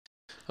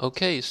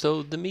Okay,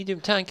 so the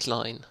medium tank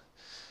line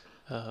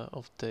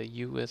of the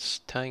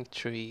US tank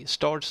tree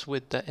starts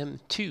with the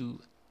M2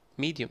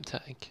 medium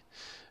tank.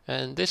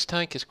 And this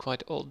tank is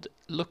quite odd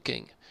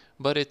looking,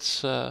 but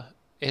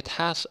it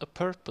has a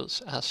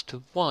purpose as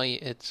to why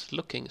it's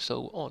looking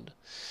so odd.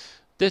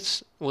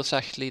 This was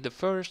actually the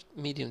first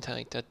medium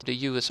tank that the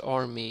US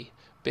Army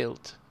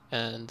built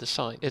and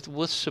designed. It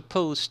was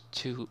supposed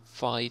to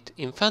fight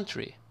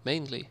infantry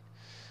mainly,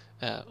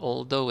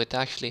 although it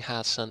actually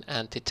has an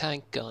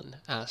anti-tank gun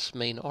as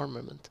main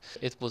armament.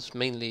 It was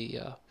mainly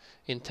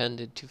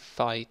intended to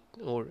fight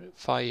or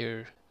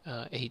fire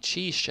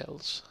HE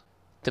shells.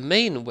 The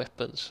main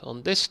weapons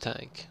on this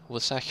tank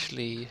was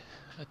actually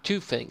two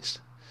things.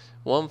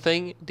 One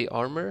thing, the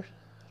armor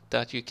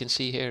that you can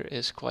see here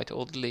is quite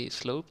oddly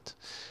sloped,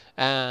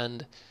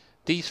 and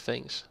these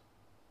things,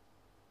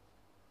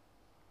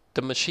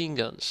 the machine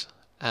guns,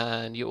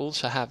 and you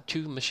also have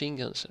two machine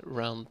guns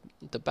around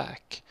the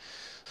back.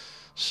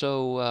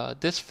 So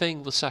this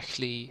thing was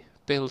actually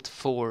built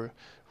for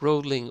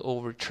rolling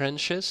over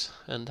trenches,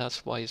 and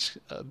that's why it's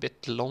a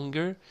bit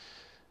longer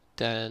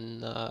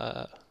than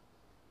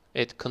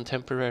its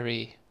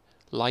contemporary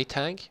light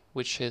tank,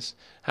 which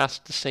has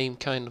the same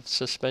kind of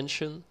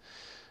suspension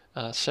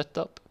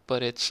setup,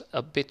 but it's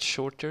a bit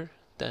shorter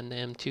than the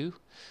M2.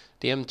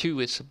 The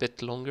M2 is a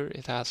bit longer.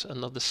 It has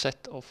another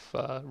set of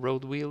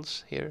road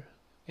wheels here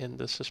in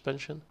the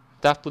suspension.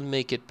 That would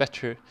make it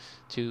better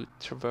to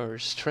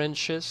traverse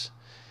trenches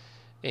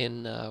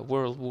in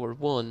World War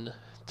I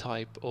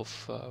type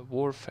of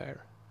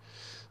warfare.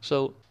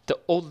 So the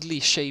oddly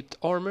shaped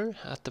armor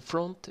at the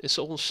front is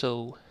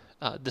also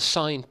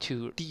designed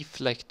to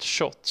deflect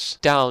shots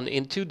down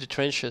into the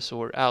trenches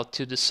or out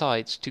to the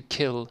sides to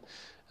kill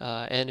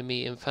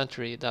enemy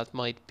infantry that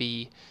might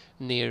be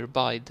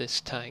nearby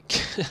this tank.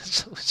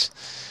 So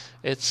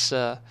it's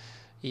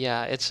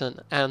yeah, it's an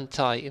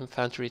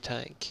anti-infantry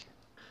tank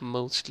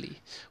mostly,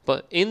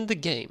 but in the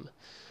game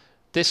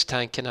this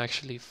tank can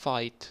actually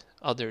fight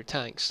other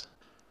tanks.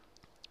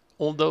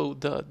 Although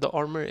the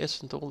armor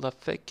isn't all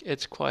that thick,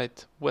 it's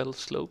quite well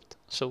sloped,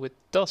 so it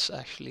does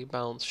actually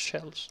bounce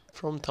shells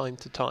from time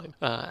to time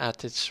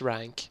at its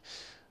rank.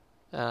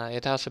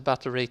 It has a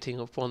battle rating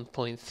of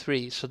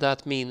 1.3, so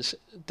that means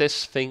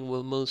this thing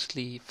will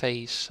mostly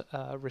face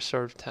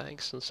reserve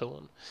tanks and so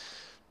on.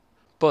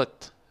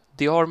 But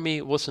the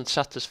army wasn't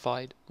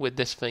satisfied with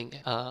this thing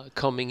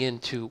coming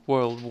into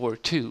World War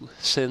II,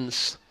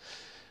 since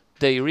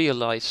they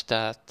realized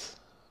that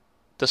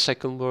the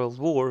Second World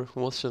War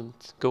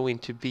wasn't going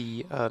to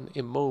be an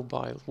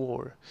immobile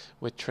war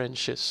with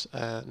trenches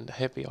and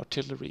heavy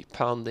artillery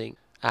pounding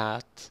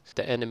at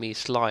the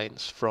enemy's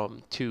lines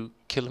from 2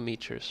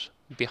 kilometers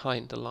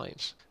behind the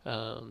lines.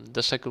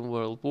 The Second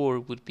World War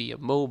would be a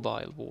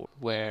mobile war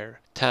where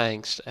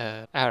tanks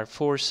and air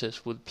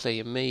forces would play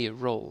a major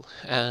role,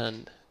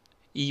 and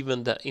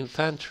even the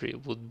infantry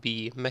would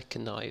be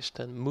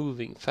mechanized and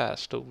moving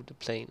fast over the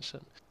plains.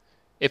 And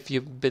if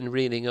you've been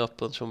reading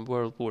up on some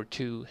World War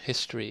II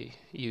history,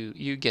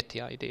 you get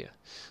the idea.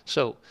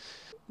 So,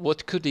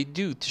 what could they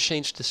do to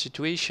change the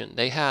situation?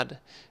 They had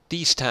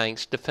these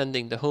tanks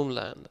defending the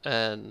homeland,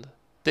 and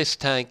this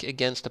tank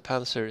against a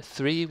Panzer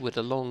III with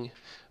a long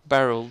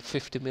barreled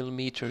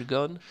 50mm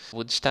gun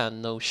would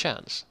stand no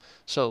chance.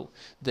 So,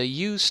 they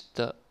used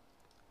the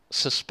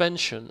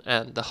suspension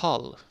and the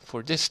hull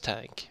for this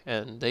tank,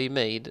 and they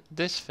made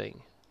this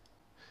thing,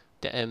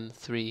 the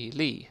M3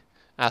 Lee,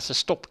 as a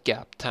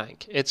stopgap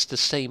tank. It's the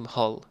same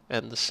hull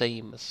and the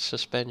same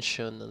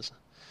suspension and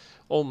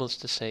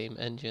almost the same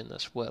engine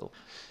as well.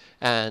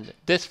 And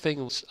this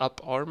thing was up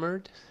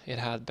armored, it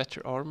had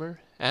better armor,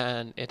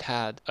 and it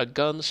had a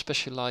gun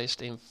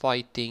specialized in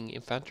fighting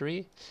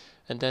infantry,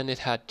 and then it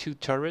had two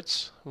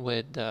turrets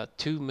with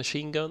two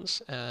machine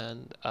guns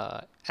and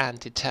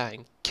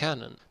anti-tank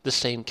cannon, the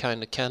same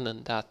kind of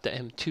cannon that the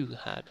M2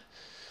 had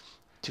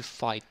to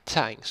fight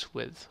tanks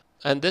with.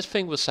 And this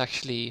thing was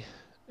actually,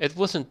 it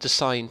wasn't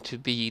designed to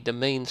be the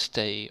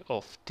mainstay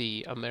of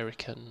the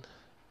American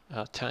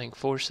tank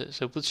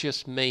forces. It was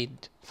just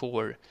made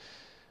for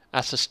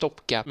as a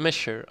stopgap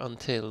measure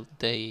until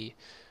they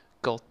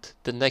got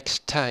the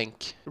next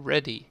tank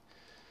ready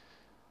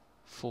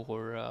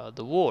for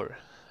the war.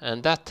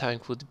 And that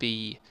tank would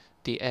be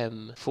the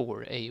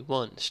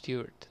M4A1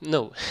 Stuart.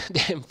 No, the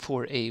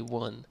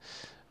M4A1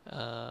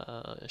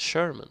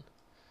 Sherman.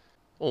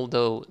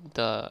 Although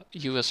the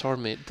US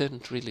Army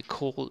didn't really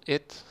call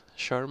it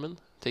Sherman,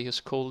 they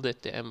just called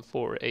it the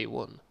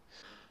M4A1.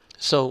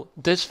 So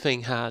this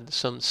thing had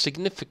some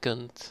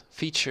significant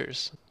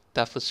features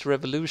that was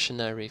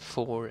revolutionary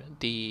for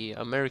the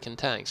American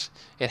tanks.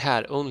 It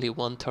had only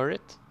one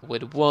turret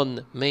with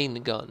one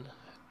main gun.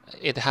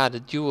 It had a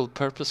dual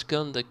purpose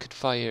gun that could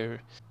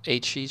fire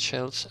HE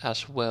shells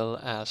as well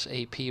as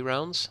AP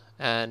rounds,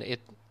 and it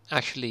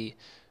actually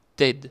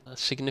did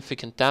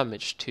significant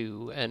damage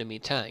to enemy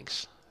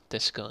tanks,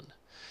 this gun.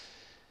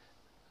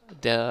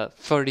 The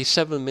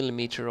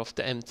 37mm of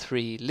the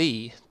M3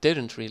 Lee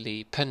didn't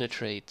really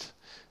penetrate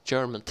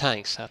German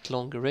tanks at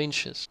longer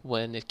ranges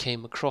when it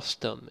came across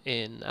them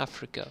in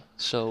Africa.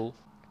 So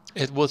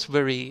it was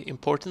very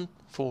important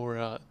for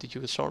the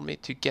US Army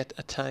to get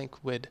a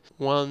tank with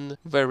one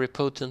very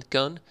potent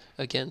gun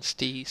against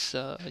these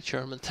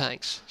German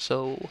tanks.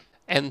 So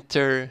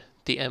enter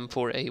the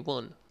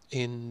M4A1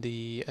 in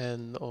the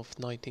end of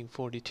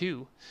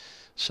 1942.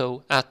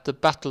 So at the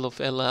Battle of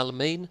El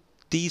Alamein,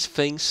 these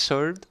things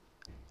served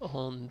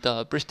on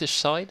the British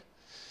side,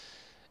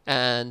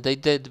 and they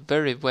did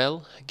very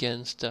well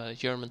against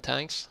German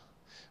tanks,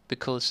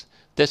 because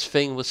this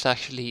thing was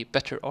actually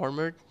better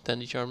armored than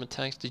the German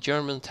tanks. The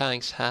German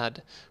tanks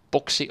had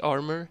boxy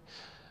armor,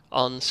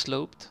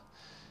 unsloped,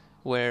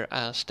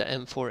 whereas the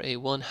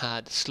M4A1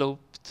 had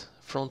sloped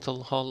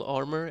frontal hull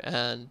armor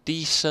and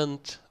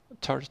decent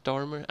turret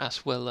armor,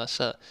 as well as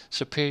a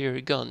superior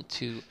gun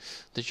to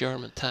the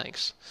German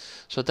tanks.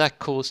 So that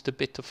caused a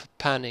bit of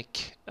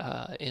panic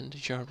in the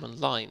German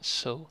lines.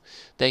 So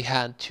they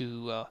had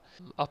to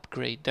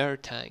upgrade their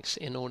tanks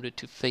in order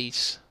to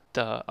face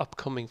the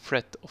upcoming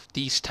threat of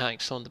these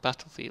tanks on the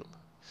battlefield.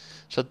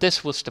 So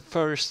this was the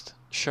first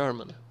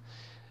Sherman,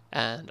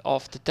 and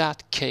after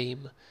that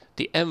came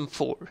the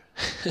M4.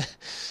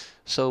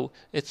 So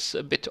it's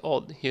a bit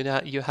odd.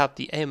 You have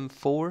the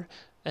M4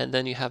 and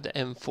then you have the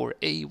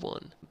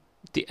M4A1.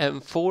 The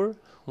M4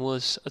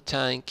 was a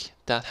tank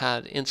that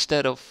had,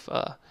 instead of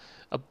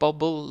a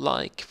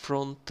bubble-like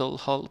frontal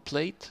hull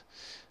plate,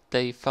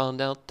 they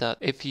found out that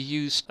if you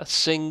used a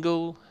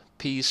single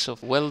piece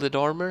of welded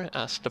armor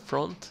as the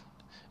front,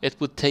 it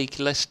would take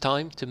less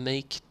time to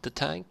make the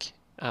tank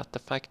at the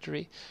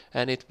factory,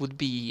 and it would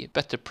be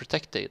better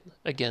protected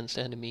against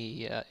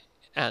enemy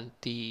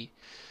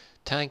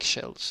anti-tank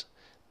shells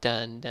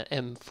than the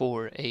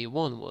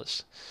M4A1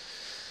 was.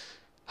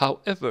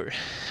 However,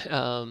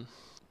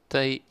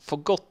 they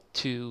forgot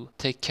to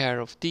take care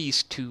of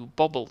these two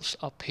bubbles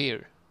up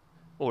here,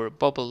 or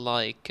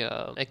bubble-like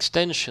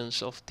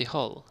extensions of the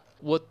hull.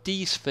 What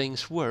these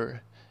things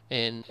were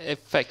in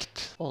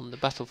effect on the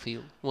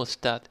battlefield was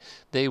that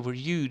they were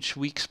huge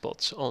weak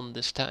spots on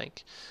this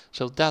tank.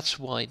 So that's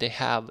why they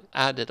have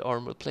added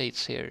armor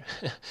plates here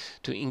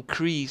to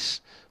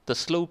increase the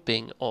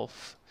sloping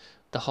of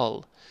the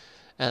hull.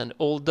 And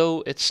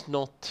although it's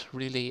not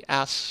really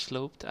as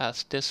sloped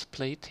as this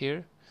plate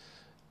here,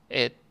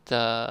 it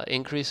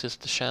increases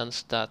the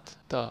chance that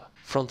the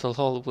frontal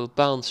hull will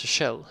bounce a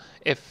shell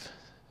if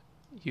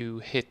you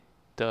hit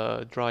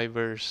the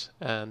driver's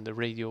and the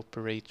radio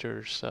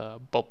operator's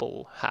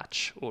bubble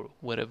hatch, or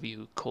whatever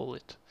you call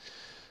it.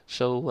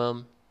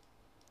 So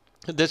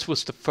this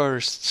was the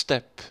first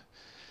step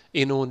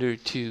in order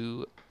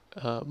to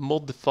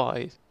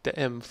modify the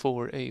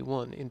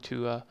M4A1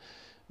 into a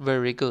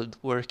very good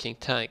working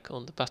tank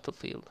on the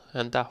battlefield,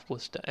 and that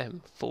was the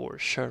M4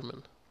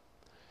 Sherman.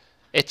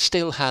 It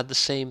still had the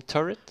same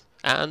turret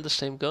and the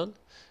same gun,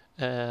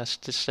 as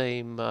the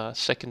same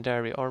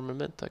secondary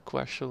armament, a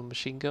coaxial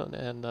machine gun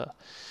and a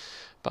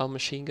bow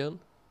machine gun,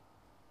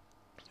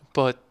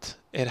 but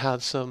it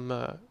had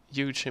some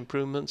huge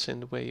improvements in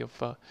the way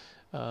of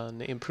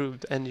an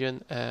improved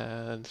engine,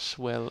 as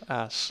well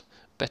as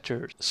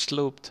better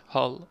sloped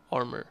hull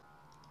armor.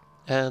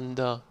 And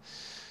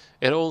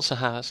it also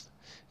has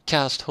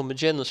cast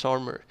homogeneous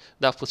armor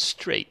that was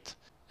straight,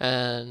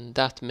 and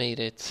that made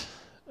it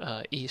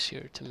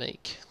easier to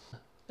make.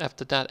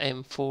 After that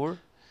M4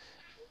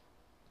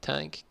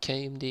 tank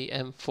came the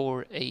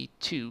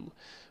M4A2,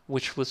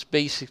 which was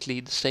basically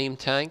the same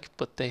tank,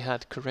 but they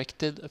had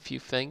corrected a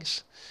few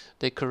things.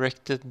 They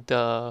corrected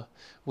the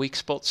weak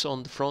spots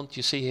on the front.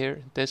 You see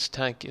here, this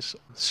tank is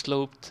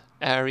sloped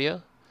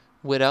area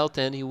without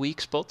any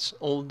weak spots,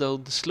 although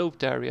the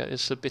sloped area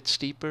is a bit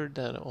steeper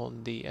than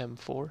on the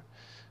M4.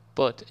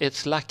 But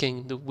it's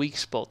lacking the weak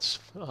spots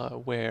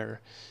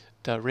where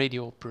the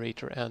radio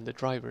operator and the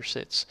driver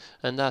sits,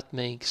 and that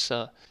makes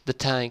the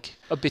tank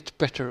a bit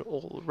better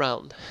all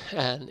around,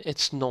 and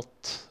it's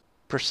not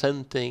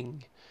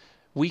presenting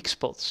weak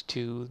spots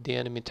to the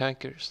enemy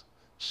tankers.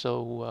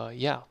 So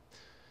yeah,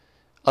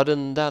 other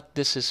than that,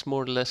 this is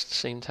more or less the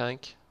same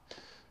tank.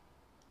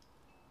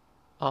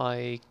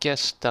 I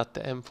guess that the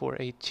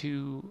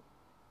M4A2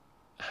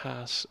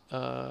 has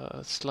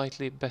a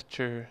slightly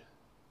better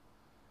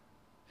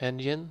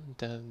engine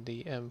than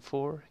the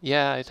M4.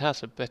 Yeah, it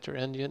has a better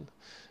engine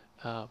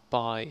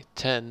by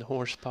 10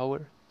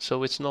 horsepower,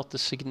 so it's not a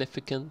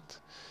significant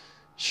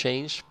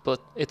change, but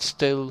it's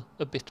still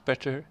a bit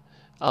better.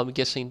 I'm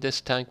guessing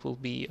this tank will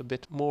be a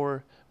bit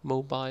more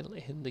mobile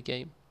in the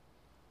game.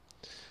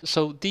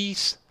 So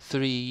these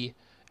three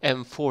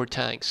M4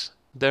 tanks,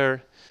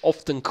 they're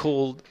often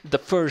called the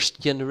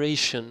first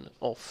generation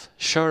of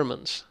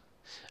Shermans,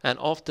 and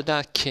after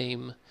that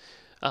came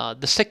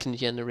the second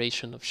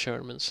generation of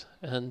Shermans,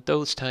 and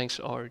those tanks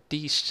are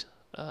these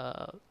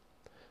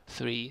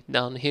three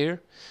down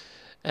here,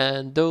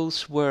 and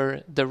those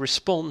were the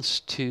response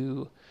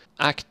to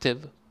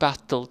active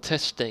battle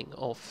testing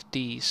of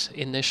these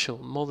initial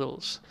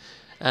models,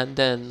 and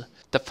then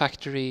the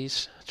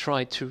factories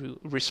tried to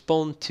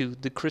respond to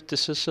the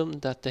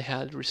criticism that they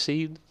had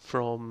received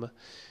from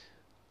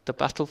the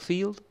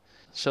battlefield.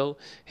 So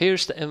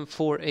here's the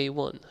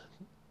M4A1,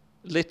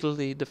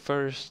 literally the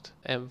first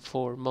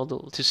M4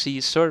 model to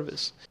see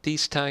service.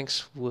 These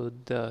tanks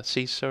would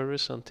see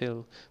service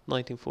until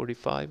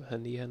 1945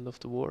 and the end of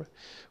the war.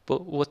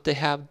 But what they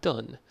have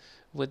done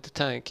with the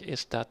tank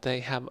is that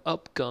they have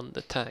upgunned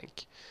the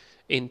tank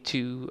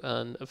into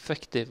an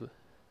effective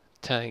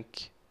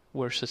tank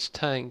versus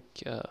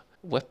tank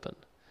weapon.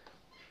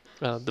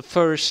 The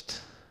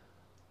first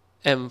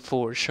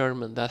M4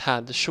 Sherman that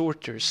had the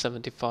shorter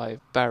 75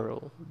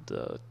 barrel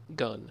the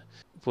gun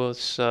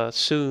was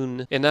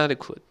soon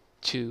inadequate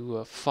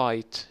to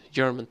fight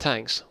German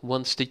tanks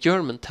once the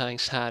German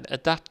tanks had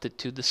adapted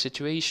to the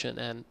situation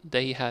and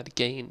they had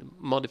gained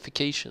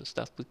modifications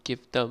that would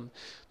give them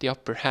the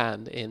upper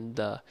hand in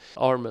the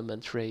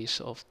armament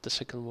race of the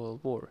Second World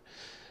War.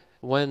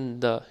 When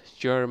the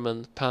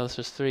German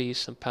Panzer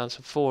IIIs and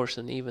Panzer IVs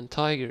and even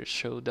Tigers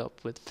showed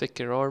up with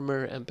thicker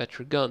armor and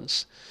better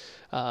guns,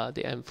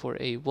 the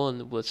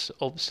M4A1 was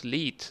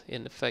obsolete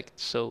in effect,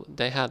 so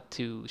they had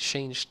to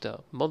change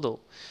the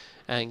model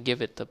and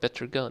give it a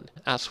better gun,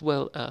 as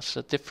well as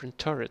a different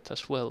turret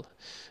as well.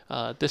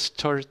 This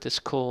turret is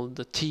called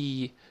the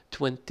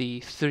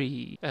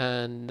T-23,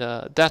 and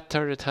that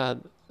turret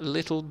had a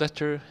little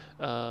better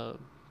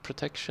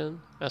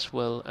protection, as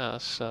well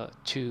as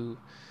two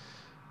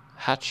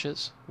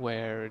hatches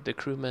where the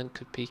crewmen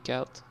could peek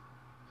out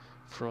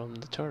from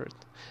the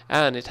turret,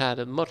 and it had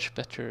a much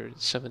better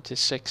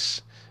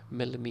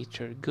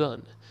 76mm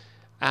gun,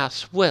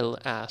 as well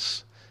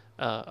as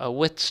a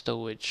wet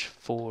stowage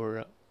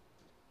for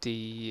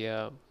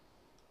the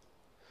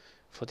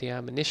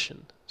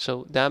ammunition.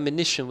 So the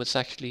ammunition was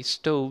actually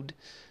stowed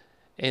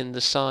in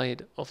the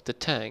side of the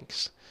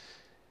tanks,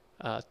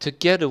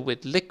 together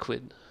with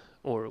liquid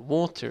or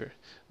water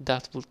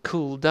that would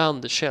cool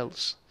down the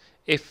shells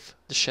if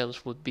the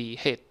shells would be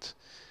hit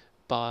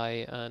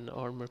by an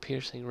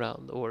armor-piercing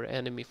round or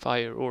enemy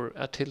fire or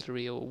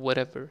artillery or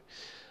whatever.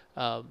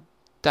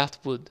 That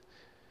would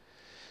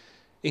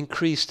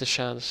increase the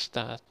chance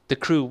that the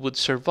crew would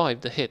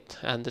survive the hit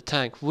and the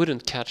tank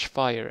wouldn't catch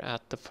fire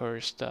at the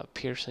first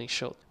piercing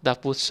shot.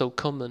 That was so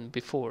common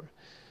before.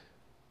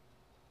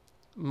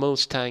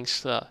 Most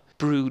tanks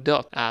brewed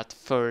up at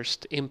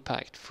first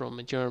impact from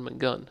a German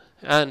gun.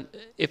 And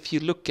if you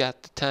look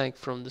at the tank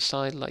from the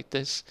side like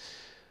this,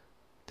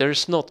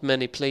 there's not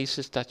many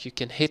places that you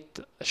can hit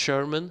a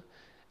Sherman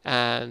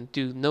and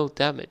do no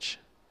damage.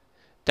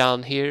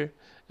 Down here,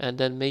 and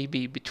then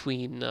maybe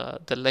between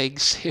the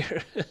legs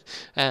here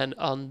and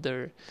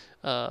under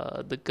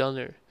the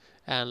gunner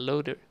and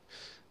loader.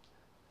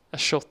 A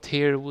shot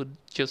here would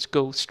just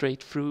go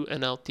straight through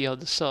and out the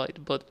other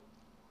side, but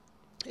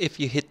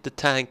if you hit the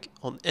tank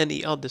on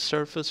any other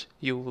surface,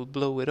 you will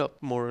blow it up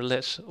more or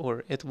less,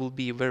 or it will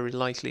be very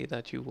likely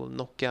that you will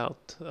knock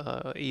out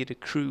either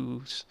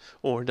crews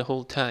or the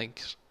whole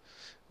tanks,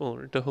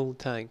 or the whole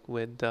tank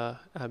with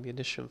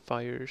ammunition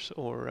fires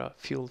or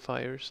fuel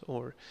fires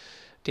or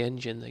the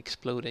engine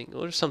exploding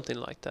or something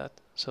like that.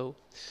 So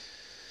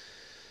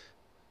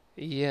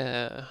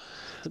yeah,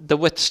 the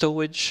wet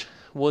stowage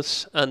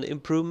was an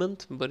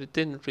improvement, but it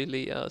didn't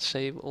really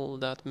save all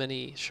that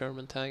many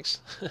Sherman tanks.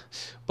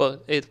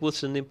 But it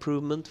was an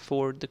improvement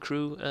for the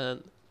crew,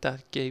 and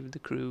that gave the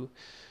crew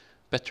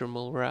better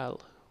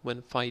morale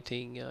when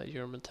fighting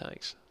German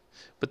tanks.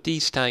 But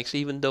these tanks,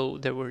 even though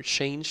they were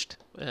changed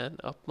and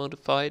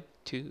up-modified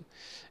to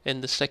in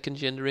the second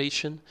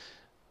generation,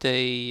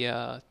 they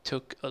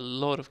took a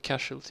lot of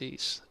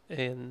casualties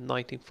in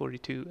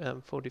 1942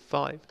 and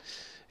 45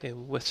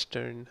 in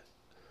Western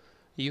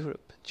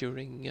Europe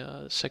during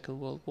the Second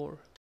World War.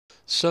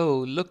 So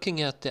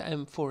looking at the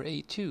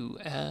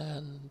M4A2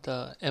 and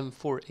the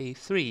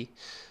M4A3,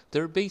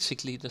 they're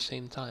basically the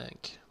same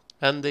tank.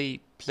 And they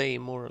play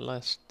more or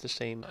less the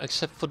same,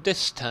 except for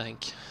this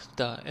tank,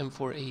 the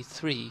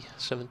M4A3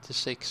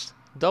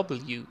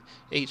 76W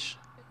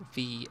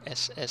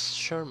HVSS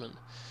Sherman.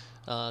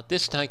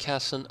 This tank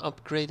has an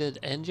upgraded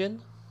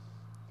engine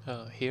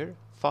here,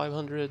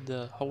 500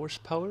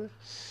 horsepower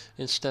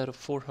instead of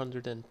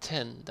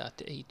 410 that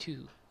the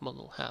A2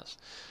 model has.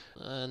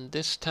 And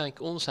this tank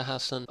also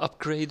has an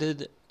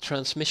upgraded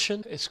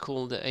transmission. It's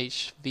called the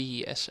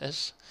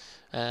HVSS,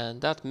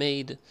 and that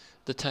made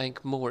the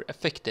tank more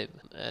effective,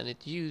 and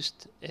it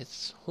used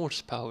its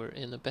horsepower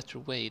in a better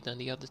way than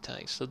the other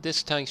tanks. So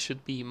this tank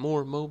should be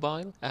more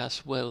mobile,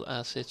 as well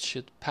as it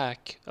should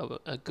pack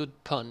a good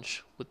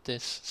punch with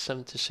this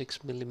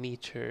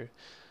 76mm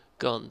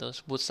gun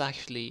that was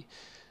actually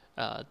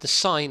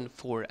designed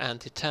for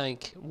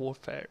anti-tank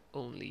warfare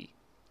only,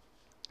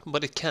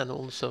 but it can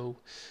also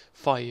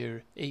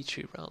fire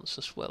HE rounds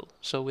as well.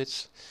 So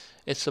it's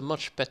a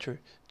much better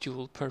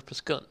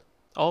dual-purpose gun.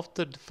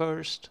 After the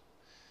first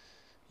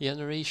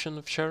generation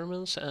of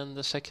Shermans and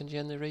the second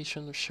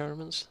generation of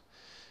Shermans,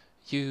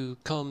 you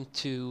come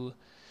to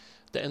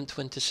the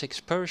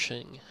M26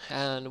 Pershing,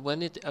 and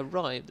when it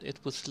arrived it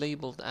was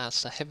labeled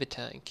as a heavy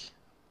tank,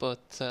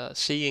 but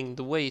seeing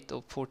the weight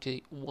of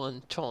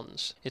 41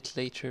 tons, it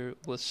later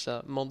was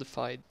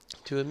modified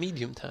to a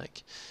medium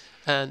tank.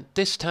 And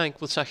this tank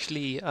was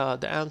actually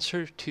the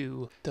answer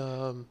to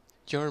the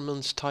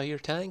Germans' Tiger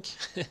tank.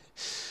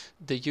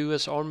 The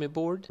US Army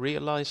Board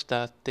realized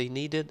that they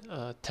needed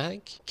a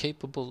tank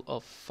capable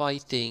of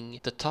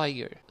fighting the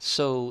Tiger,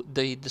 so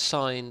they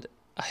designed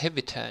a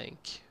heavy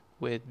tank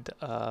with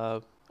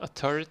a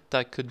turret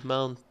that could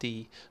mount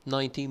the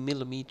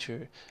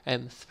 90mm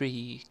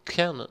M3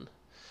 cannon,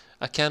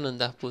 a cannon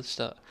that was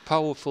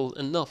powerful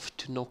enough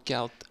to knock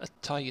out a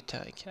Tiger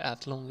tank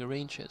at longer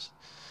ranges.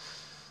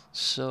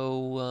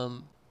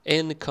 So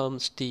in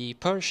comes the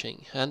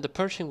Pershing, and the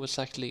Pershing was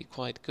actually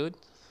quite good.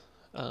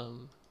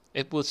 Um,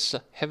 it was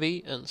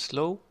heavy and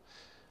slow,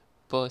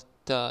 but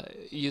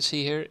you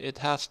see here it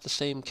has the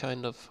same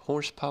kind of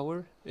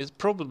horsepower. It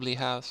probably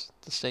has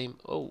the same.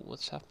 Oh,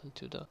 what's happened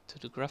to the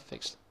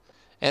graphics?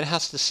 It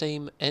has the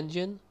same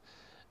engine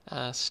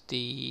as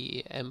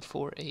the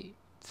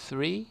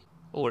M4A3,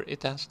 or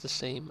it has the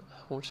same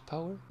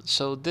horsepower.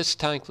 So this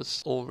tank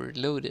was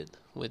overloaded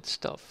with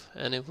stuff,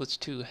 and it was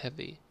too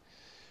heavy.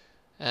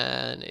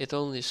 And it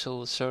only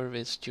saw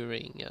service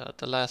during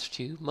the last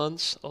few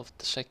months of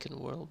the Second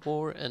World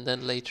War, and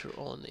then later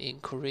on in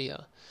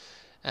Korea.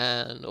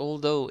 And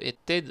although it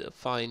did a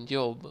fine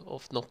job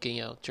of knocking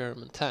out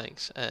German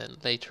tanks,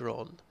 and later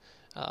on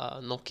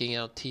knocking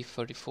out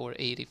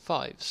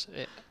T-34-85s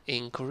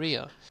in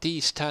Korea,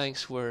 these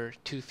tanks were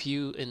too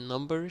few in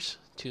numbers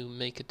to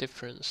make a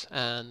difference,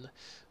 and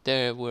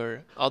there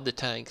were other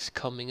tanks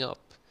coming up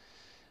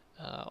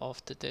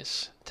after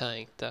this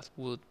tank that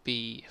would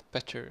be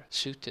better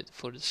suited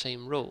for the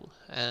same role,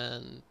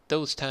 and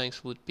those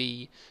tanks would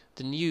be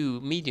the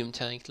new medium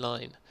tank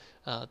line,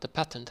 the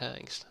Patton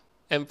tanks,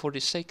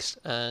 M46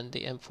 and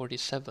the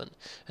M47,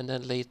 and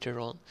then later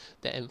on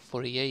the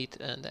M48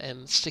 and the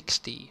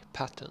M60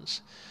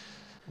 Pattons.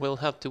 We'll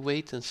have to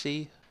wait and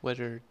see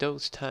whether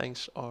those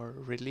tanks are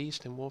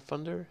released in War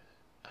Thunder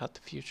at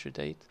a future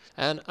date.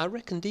 And I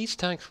reckon these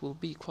tanks will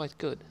be quite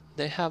good.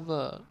 They have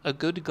a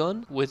good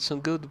gun with some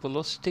good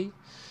velocity,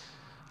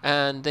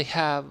 and they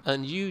have a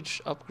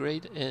huge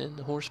upgrade in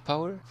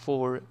horsepower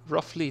for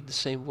roughly the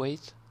same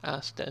weight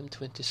as the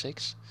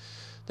M26.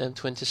 The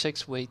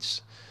M26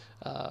 weighs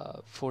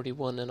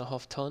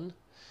 41.5 ton.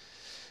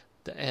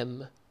 The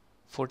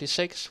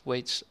M46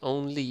 weighs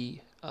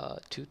only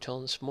 2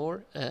 tons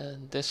more,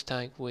 and this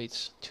tank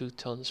weighs 2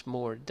 tons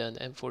more than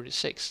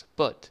M46.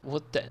 But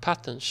what the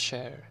Pattons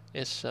share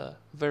is a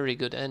very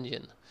good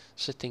engine,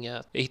 sitting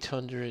at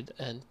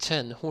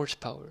 810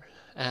 horsepower.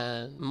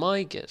 And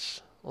my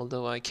guess,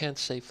 although I can't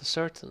say for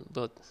certain,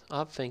 but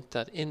I think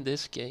that in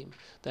this game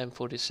the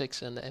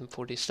M46 and the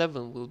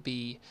M47 will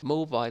be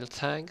mobile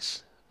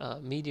tanks,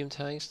 medium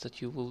tanks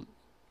that you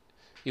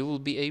will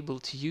be able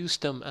to use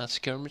them as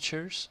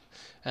skirmishers,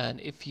 and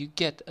if you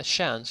get a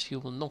chance you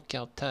will knock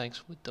out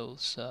tanks with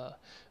those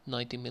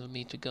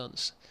 90mm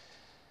guns.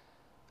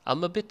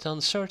 I'm a bit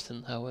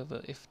uncertain,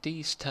 however, if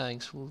these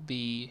tanks will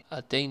be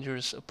a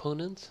dangerous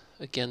opponent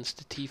against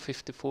the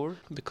T-54,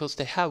 because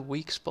they have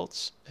weak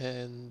spots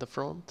in the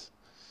front,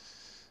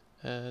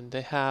 and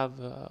they have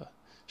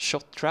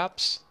shot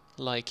traps,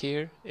 like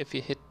here. If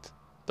you hit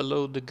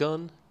below the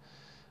gun,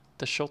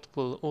 the shot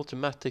will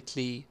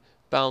automatically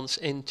bounce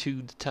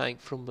into the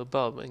tank from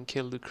above and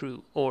kill the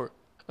crew, or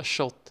a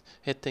shot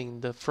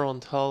hitting the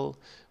front hull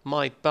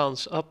might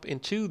bounce up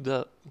into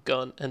the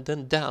gun and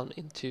then down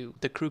into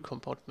the crew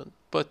compartment.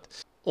 But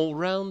all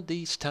round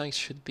these tanks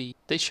should be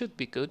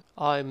good.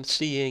 I'm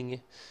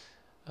seeing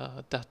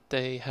that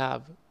they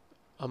have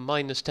a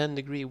minus 10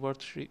 degree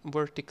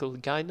vertical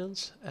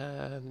guidance,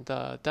 and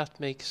that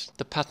makes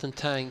the Patton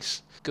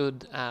tanks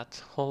good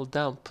at hold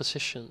down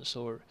positions,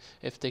 or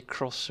if they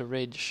cross a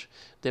ridge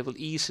they will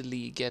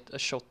easily get a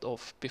shot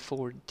off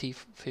before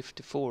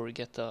T-54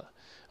 get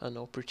an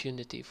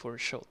opportunity for a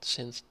shot,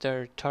 since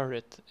their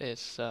turret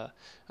is a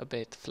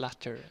bit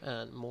flatter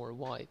and more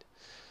wide.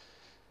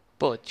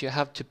 But you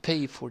have to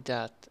pay for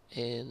that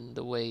in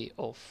the way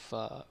of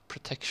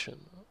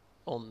protection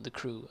on the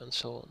crew and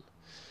so on.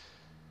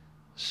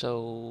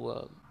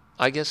 So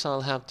I guess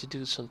I'll have to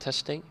do some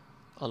testing,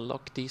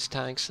 unlock these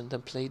tanks and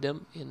then play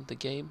them in the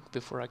game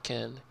before I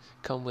can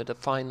come with a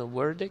final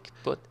verdict.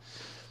 But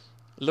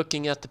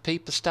looking at the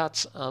paper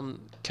stats,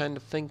 I'm kind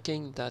of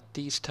thinking that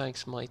these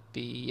tanks might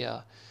be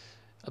a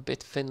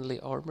bit thinly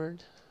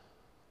armored,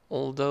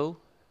 although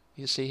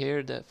you see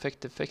here the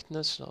effective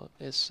thickness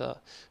is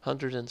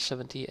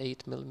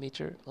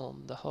 178mm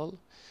on the hull,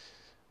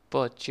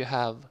 but you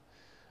have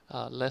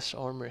less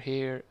armor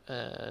here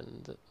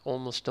and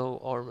almost no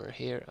armor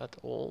here at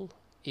all.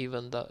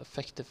 Even the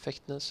effective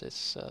thickness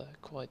is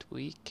quite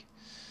weak.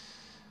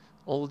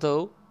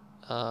 Although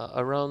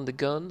around the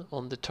gun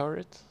on the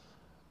turret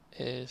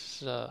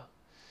is a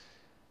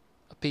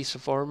piece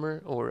of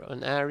armor or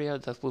an area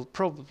that will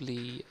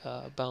probably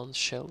bounce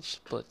shells,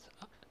 but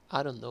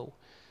I don't know.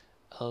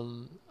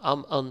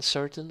 I'm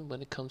uncertain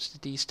when it comes to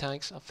these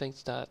tanks. I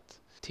think that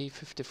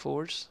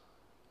T-54s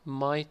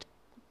might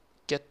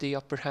get the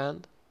upper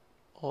hand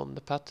on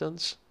the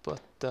Pattons,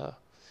 but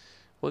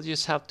we'll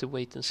just have to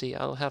wait and see.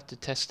 I'll have to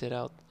test it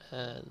out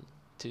and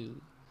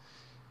to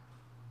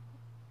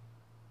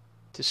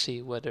to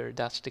see whether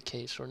that's the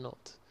case or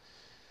not.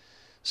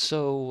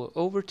 So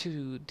over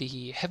to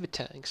the heavy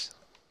tanks.